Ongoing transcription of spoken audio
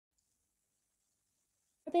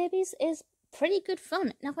Babies is pretty good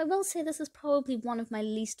fun. Now, I will say this is probably one of my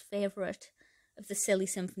least favourite of the silly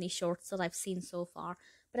symphony shorts that I've seen so far,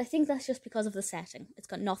 but I think that's just because of the setting. It's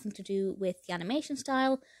got nothing to do with the animation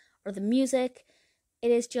style or the music.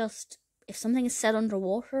 It is just, if something is set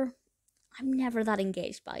underwater, I'm never that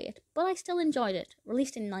engaged by it, but I still enjoyed it.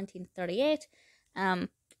 Released in 1938,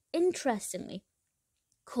 interestingly,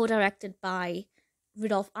 co-directed by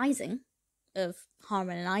Rudolf Ising of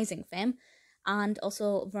Harman-Ising fame, and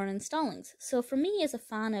also Vernon Stallings. So for me, as a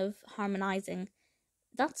fan of Harman-Ising,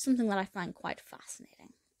 that's something that I find quite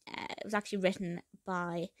fascinating. It was actually written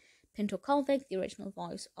by Pinto Colvig, the original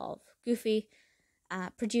voice of Goofy,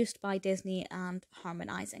 produced by Disney and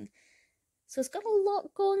Harman-Ising. So it's got a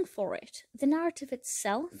lot going for it. The narrative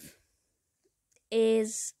itself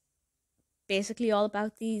is basically all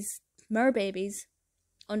about these merbabies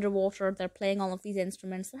underwater. They're playing all of these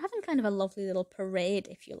instruments. They're having kind of a lovely little parade,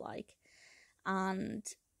 if you like. And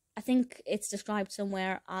I think it's described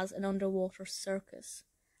somewhere as an underwater circus.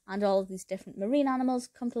 And all of these different marine animals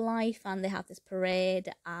come to life, and they have this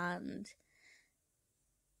parade, and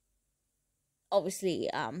obviously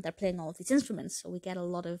they're playing all of these instruments, so we get a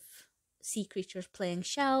lot of sea creatures playing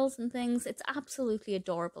shells and things. It's absolutely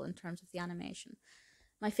adorable in terms of the animation.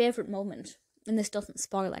 My favourite moment, and this doesn't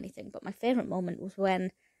spoil anything, but my favourite moment was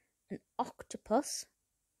when an octopus,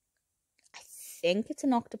 I think it's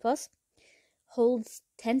an octopus, holds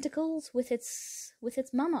tentacles with its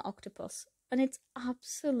mama octopus, and it's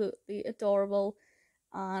absolutely adorable,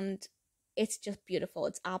 and it's just beautiful.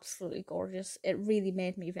 It's absolutely gorgeous. It really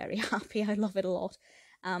made me very happy. I love it a lot.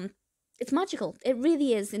 It's magical. It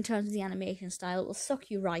really is in terms of the animation style. It will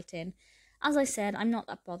suck you right in. As I said, I'm not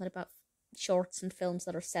that bothered about shorts and films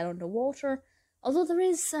that are set underwater, although there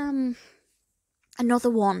is another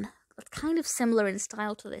one that's kind of similar in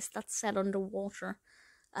style to this that's set underwater.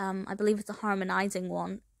 I believe it's a Harman-Ising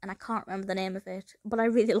one, and I can't remember the name of it, but I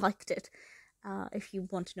really liked it. If you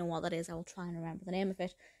want to know what that is, I will try and remember the name of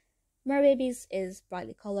it. Merbabies is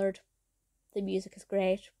brightly coloured. The music is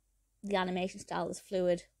great. The animation style is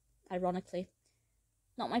fluid, ironically.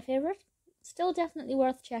 Not my favourite. Still definitely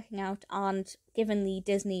worth checking out, and given the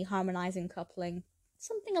Disney Harman-Ising coupling,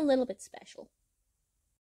 something a little bit special.